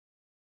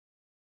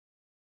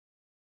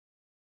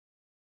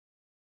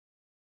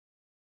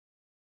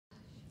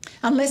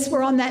Unless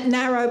we're on that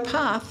narrow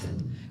path,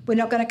 we're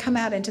not going to come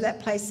out into that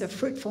place of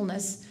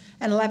fruitfulness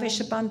and lavish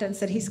abundance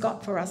that he's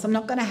got for us. I'm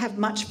not going to have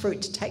much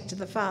fruit to take to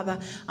the Father.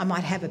 I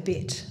might have a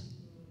bit.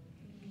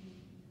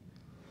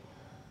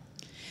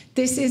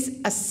 This is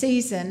a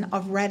season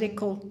of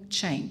radical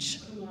change.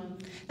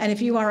 And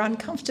if you are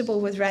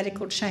uncomfortable with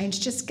radical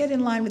change, just get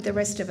in line with the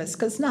rest of us,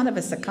 because none of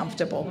us are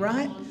comfortable,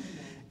 right?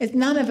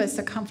 None of us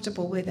are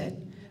comfortable with it,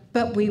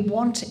 but we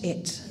want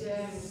it.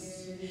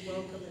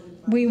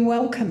 We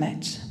welcome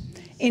it.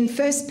 In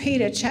 1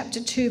 Peter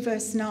chapter 2,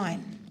 verse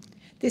 9,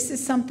 this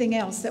is something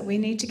else that we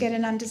need to get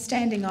an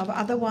understanding of.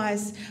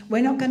 Otherwise,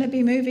 we're not going to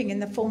be moving in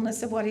the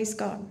fullness of what he's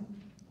got.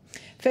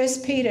 1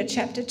 Peter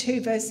chapter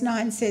 2, verse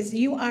 9 says,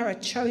 you are a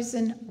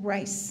chosen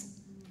race,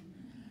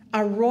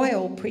 a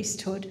royal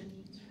priesthood,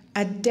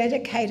 a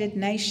dedicated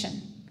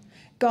nation,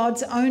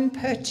 God's own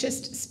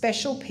purchased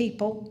special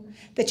people,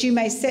 that you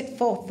may set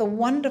forth the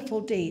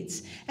wonderful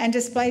deeds and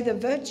display the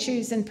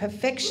virtues and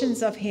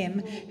perfections of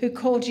him who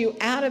called you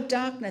out of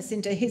darkness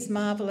into his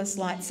marvellous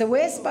light. So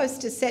we're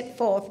supposed to set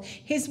forth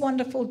his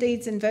wonderful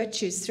deeds and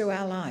virtues through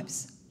our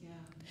lives. Yeah.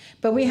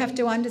 But we have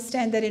to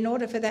understand that in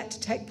order for that to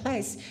take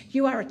place,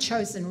 you are a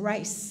chosen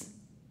race.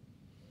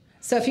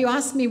 So if you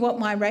ask me what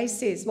my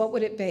race is, what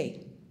would it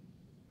be?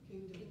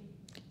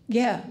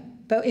 Yeah,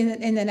 but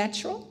in the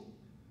natural?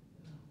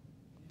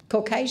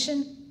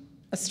 Caucasian?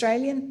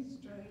 Australian?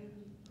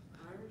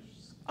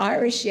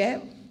 Irish, yeah.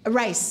 A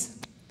race.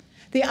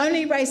 The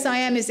only race I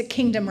am is a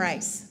kingdom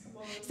race.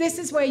 This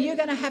is where you're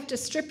going to have to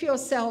strip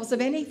yourselves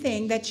of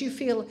anything that you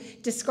feel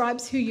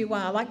describes who you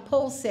are. Like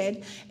Paul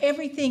said,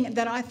 everything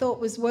that I thought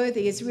was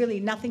worthy is really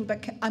nothing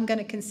but I'm going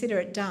to consider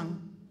it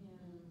dung.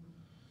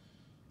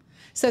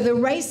 So the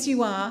race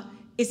you are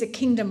is a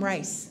kingdom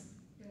race.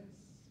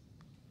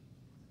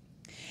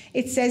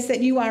 It says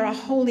that you are a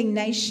holy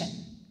nation.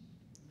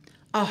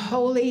 A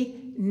holy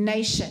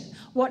nation.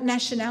 What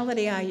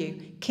nationality are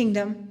you?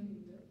 Kingdom.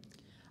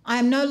 I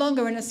am no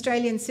longer an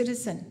Australian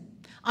citizen.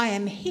 I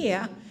am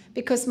here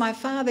because my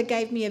Father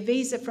gave me a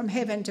visa from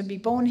heaven to be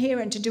born here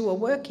and to do a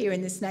work here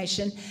in this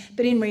nation.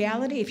 But in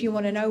reality, if you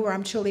want to know where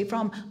I'm truly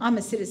from, I'm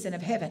a citizen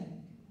of heaven.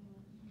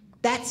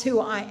 That's who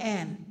I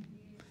am.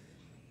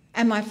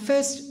 And my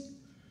first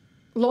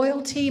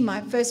loyalty,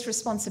 my first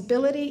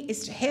responsibility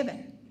is to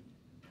heaven.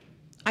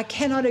 I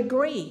cannot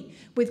agree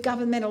with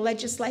governmental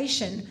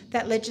legislation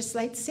that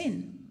legislates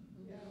sin.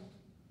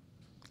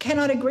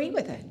 Cannot agree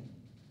with it.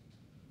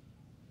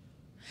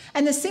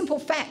 And the simple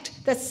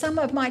fact that some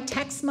of my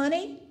tax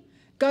money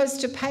goes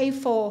to pay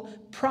for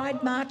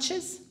pride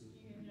marches,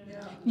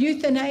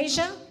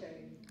 euthanasia,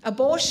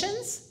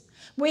 abortions,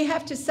 we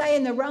have to say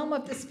in the realm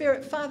of the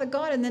Spirit, Father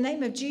God, in the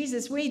name of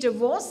Jesus, we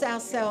divorce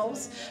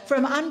ourselves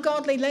from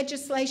ungodly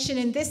legislation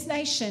in this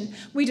nation.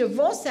 We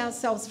divorce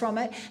ourselves from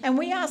it, and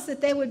we ask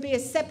that there would be a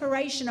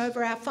separation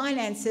over our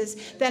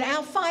finances, that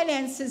our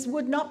finances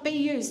would not be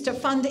used to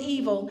fund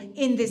evil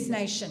in this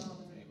nation.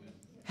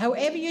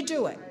 However you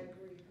do it.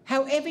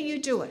 However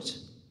you do it.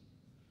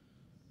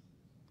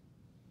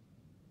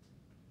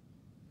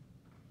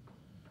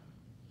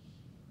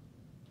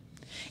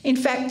 In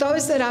fact,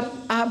 those that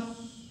are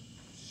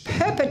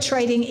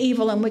perpetrating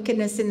evil and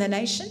wickedness in the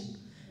nation,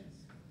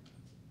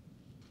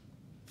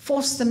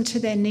 force them to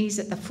their knees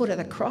at the foot of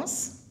the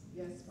cross,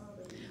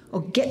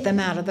 or get them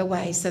out of the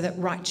way so that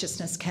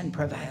righteousness can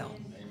prevail.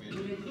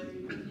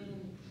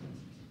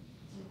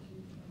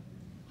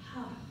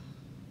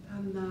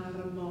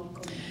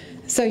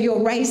 So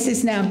your race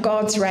is now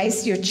God's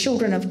race. You're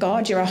children of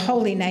God. You're a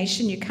holy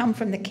nation. You come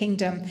from the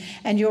kingdom,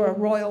 and you're a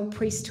royal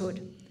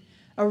priesthood.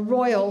 A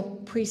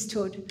royal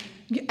priesthood.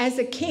 As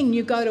a king,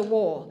 you go to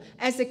war.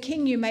 As a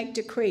king, you make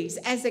decrees.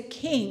 As a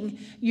king,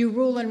 you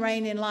rule and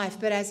reign in life.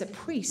 But as a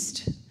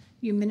priest,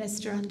 you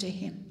minister unto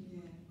him.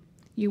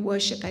 You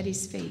worship at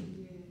his feet.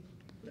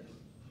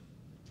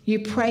 You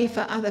pray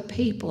for other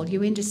people.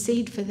 You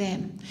intercede for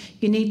them.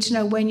 You need to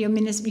know when you're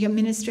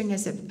ministering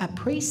as a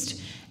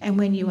priest and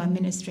when you are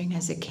ministering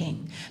as a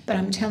king. But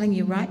I'm telling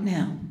you right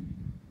now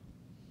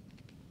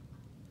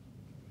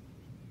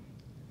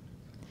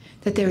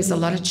that there is a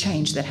lot of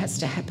change that has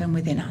to happen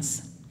within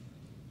us.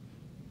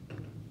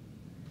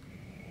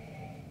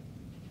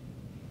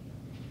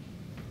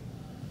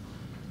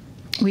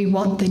 We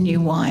want the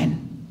new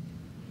wine.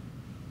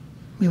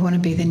 We want to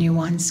be the new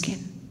wineskin.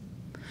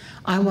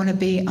 I want to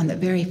be on the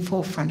very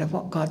forefront of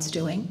what God's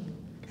doing.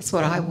 That's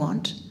what I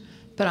want.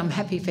 But I'm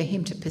happy for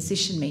him to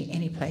position me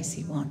any place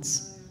he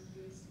wants.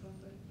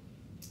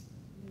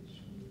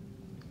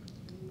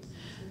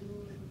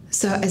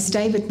 So as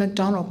David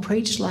McDonald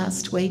preached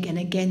last week, and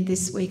again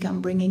this week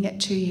I'm bringing it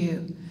to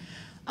you,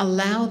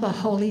 allow the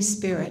Holy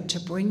Spirit to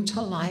bring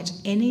to light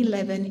any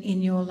leaven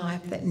in your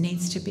life that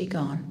needs to be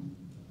gone.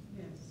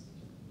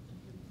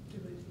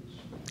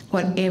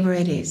 Whatever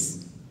it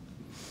is.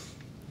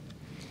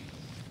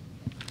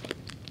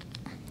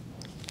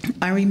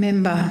 I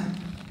remember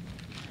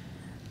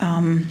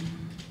a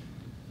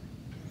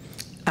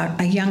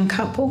young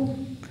couple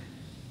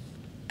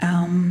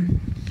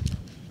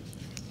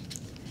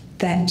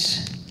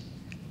that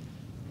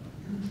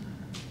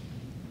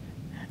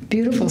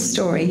Beautiful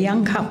story.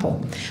 Young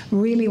couple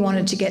really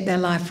wanted to get their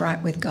life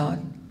right with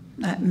God.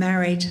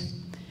 Married,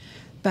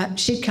 but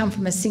she'd come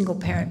from a single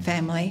parent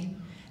family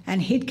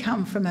and he'd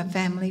come from a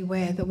family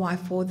where the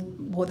wife wore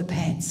the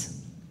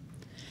pants.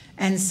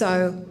 And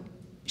so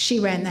she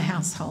ran the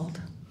household.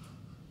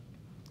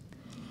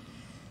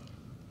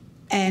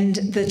 And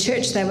the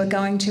church they were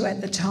going to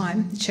at the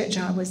time, the church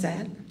I was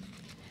at,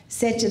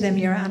 said to them,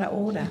 "You're out of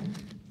order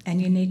and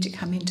you need to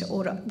come into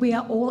order." We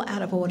are all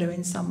out of order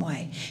in some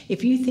way.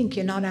 If you think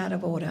you're not out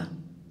of order,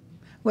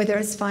 whether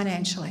it's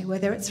financially,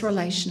 whether it's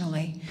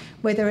relationally,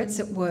 whether it's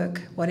at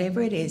work,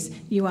 whatever it is,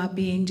 you are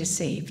being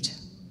deceived.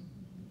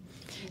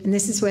 And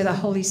this is where the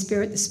Holy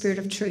Spirit, the Spirit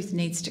of truth,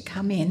 needs to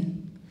come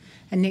in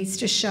and needs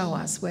to show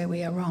us where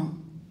we are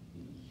wrong.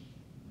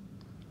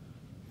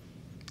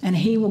 And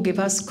he will give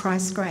us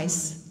Christ's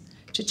grace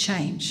to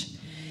change.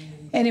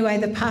 Anyway,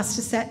 the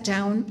pastor sat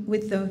down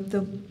with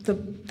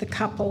the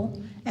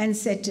couple and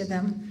said to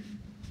them,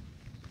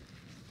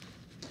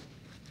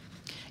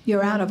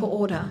 "You're out of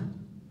order.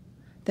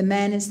 The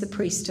man is the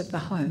priest of the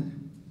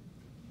home."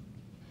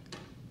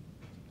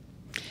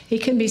 He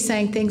can be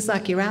saying things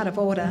like, "You're out of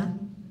order.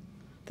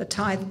 The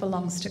tithe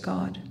belongs to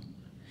God.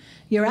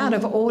 You're out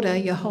of order.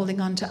 You're holding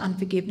on to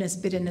unforgiveness,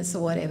 bitterness,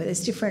 or whatever."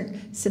 There's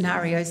different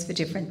scenarios for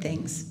different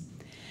things.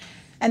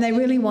 And they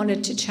really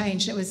wanted to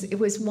change. It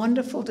was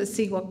wonderful to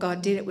see what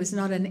God did. It was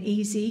not an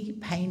easy,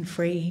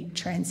 pain-free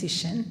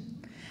transition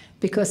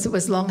because it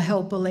was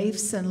long-held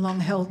beliefs and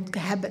long-held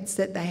habits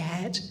that they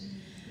had.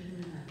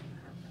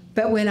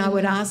 But when I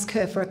would ask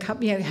her for a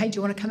cup, "Hey, do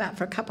you want to come out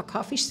for a cup of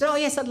coffee?" She said, "Oh,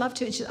 yes, I'd love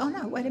to." And she said, "Oh,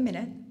 no, wait a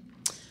minute.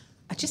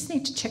 I just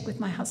need to check with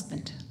my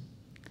husband."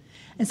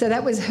 And so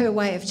that was her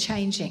way of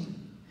changing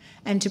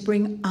and to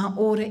bring our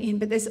order in.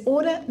 But there's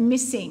order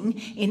missing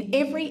in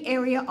every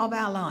area of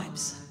our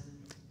lives.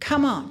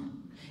 Come on.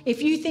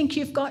 If you think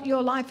you've got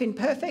your life in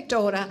perfect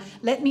order,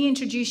 let me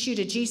introduce you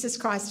to Jesus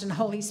Christ and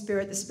Holy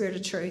Spirit, the Spirit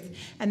of truth.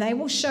 And they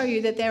will show you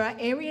that there are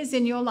areas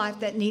in your life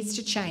that needs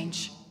to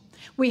change.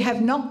 We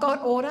have not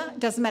got order.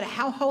 It doesn't matter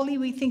how holy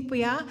we think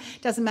we are.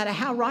 It doesn't matter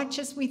how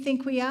righteous we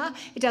think we are.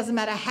 It doesn't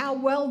matter how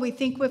well we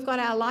think we've got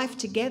our life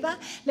together.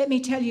 Let me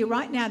tell you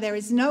right now, there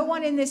is no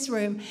one in this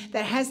room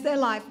that has their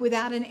life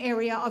without an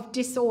area of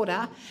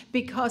disorder,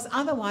 because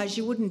otherwise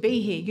you wouldn't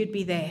be here, you'd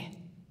be there.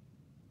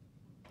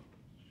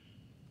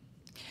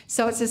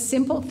 So it's a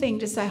simple thing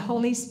to say,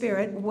 "Holy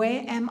Spirit,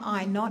 where am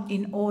I not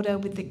in order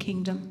with the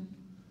kingdom?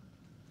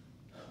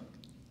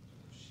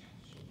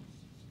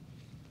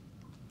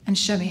 And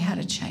show me how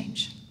to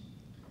change."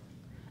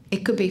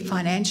 It could be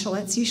financial,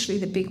 that's usually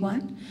the big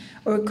one,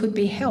 or it could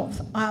be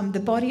health. The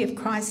body of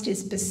Christ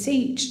is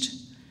besieged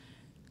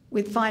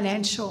with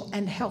financial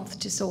and health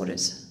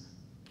disorders.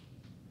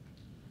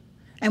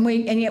 And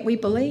yet we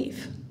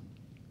believe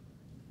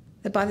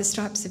that by the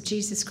stripes of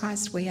Jesus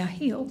Christ we are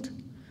healed.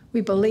 We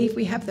believe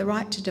we have the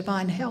right to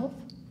divine health.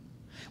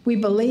 We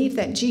believe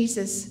that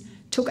Jesus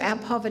took our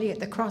poverty at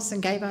the cross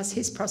and gave us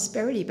his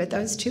prosperity, but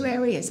those two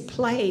areas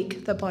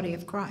plague the body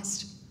of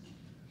Christ.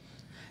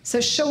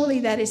 So surely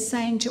that is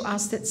saying to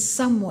us that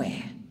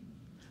somewhere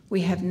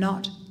we have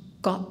not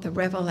got the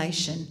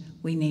revelation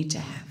we need to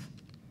have.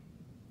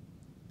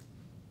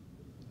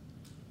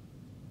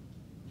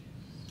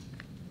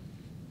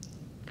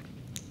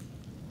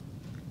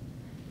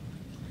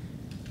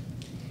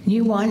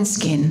 New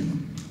wineskin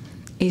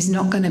is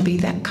not going to be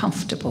that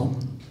comfortable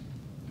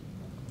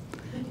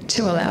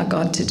to allow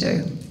God to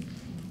do.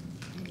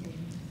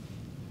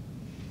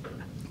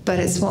 But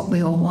it's what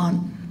we all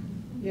want.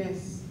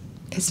 Yes.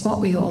 It's what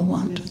we all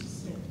want.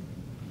 Yes.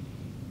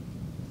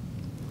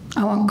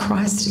 I want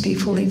Christ to be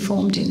fully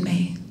formed in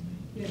me.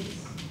 Yes.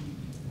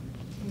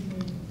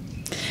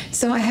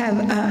 So I have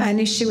an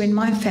issue in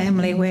my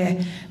family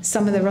where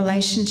some of the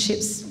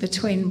relationships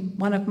between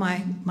one of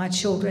my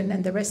children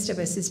and the rest of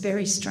us is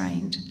very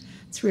strained.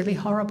 It's really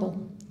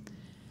horrible.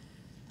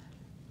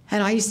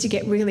 And I used to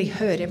get really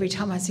hurt every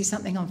time I see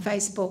something on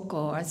Facebook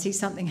or I see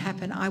something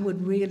happen. I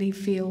would really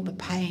feel the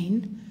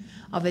pain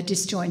of a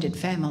disjointed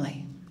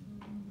family.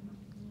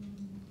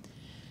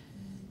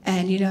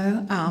 And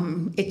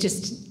it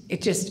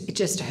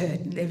just hurt.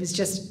 It was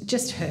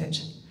just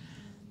hurt.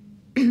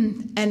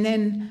 And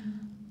then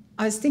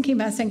I was thinking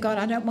about saying, "God,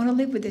 I don't want to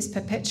live with this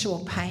perpetual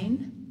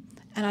pain,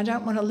 and I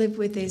don't want to live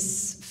with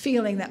this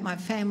feeling that my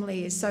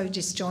family is so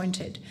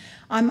disjointed.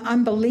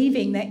 I'm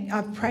believing that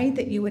I've prayed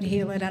that you would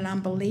heal it, and I'm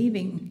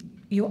believing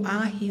you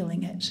are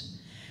healing it,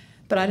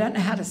 but I don't know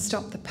how to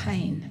stop the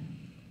pain."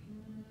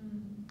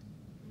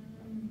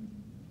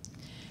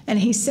 And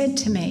he said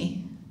to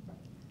me,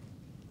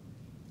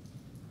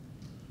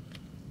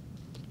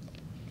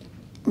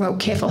 well,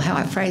 careful how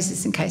I phrase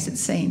this in case it's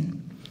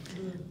seen.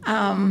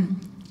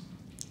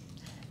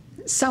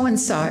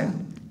 So-and-so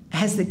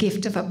has the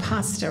gift of a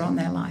pastor on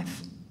their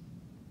life.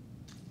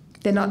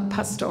 They're not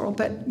pastoral,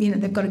 but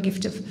they've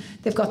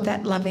got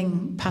that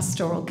loving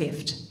pastoral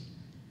gift.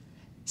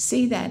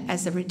 See that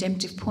as a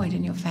redemptive point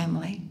in your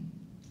family.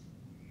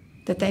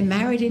 That they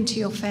married into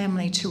your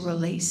family to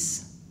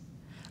release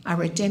a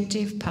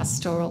redemptive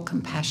pastoral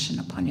compassion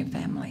upon your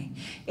family.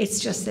 It's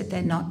just that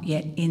they're not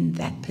yet in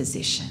that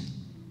position.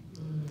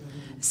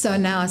 So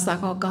now it's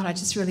like, oh God, I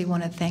just really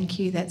want to thank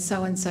you that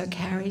so-and-so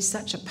carries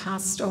such a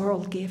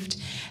pastoral gift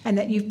and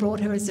that you've brought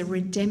her as a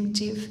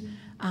redemptive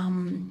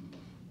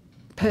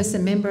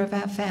member of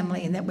our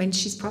family, and that when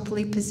she's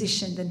properly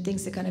positioned, then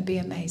things are going to be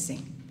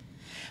amazing.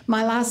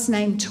 My last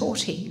name,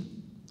 Torti,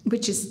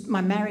 which is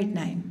my married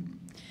name,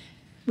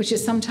 which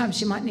is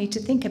sometimes you might need to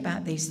think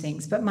about these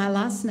things, but my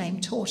last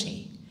name,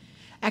 Torti,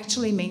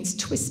 actually means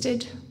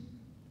twisted,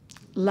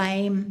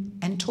 lame,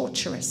 and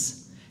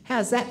torturous.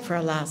 How's that for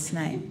a last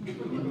name?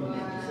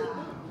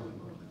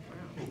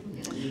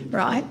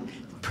 Right?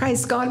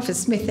 Praise God for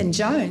Smith and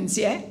Jones,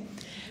 yeah?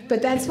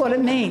 But that's what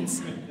it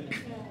means.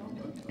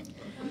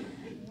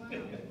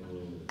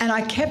 And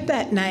I kept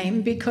that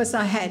name because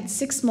I had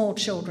 6 small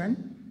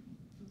children,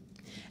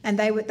 and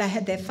they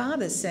had their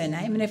father's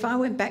surname, and if I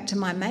went back to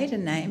my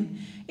maiden name,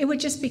 it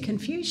would just be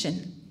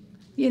confusion.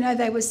 You know,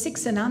 they were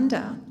 6 and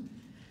under.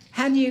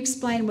 How do you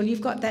explain, well,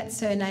 you've got that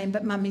surname,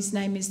 but mummy's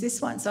name is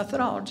this one? So I thought,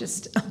 oh, I'll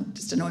just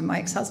annoy my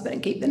ex-husband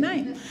and keep the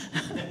name.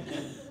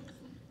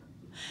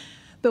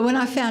 But when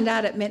I found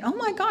out it meant, oh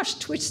my gosh,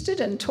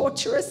 twisted and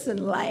torturous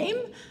and lame,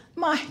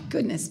 my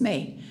goodness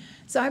me.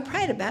 So I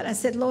prayed about it. I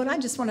said, Lord, I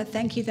just want to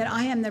thank you that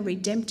I am the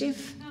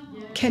redemptive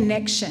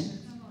connection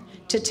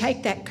to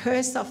take that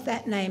curse off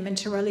that name and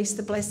to release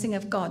the blessing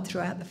of God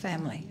throughout the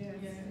family.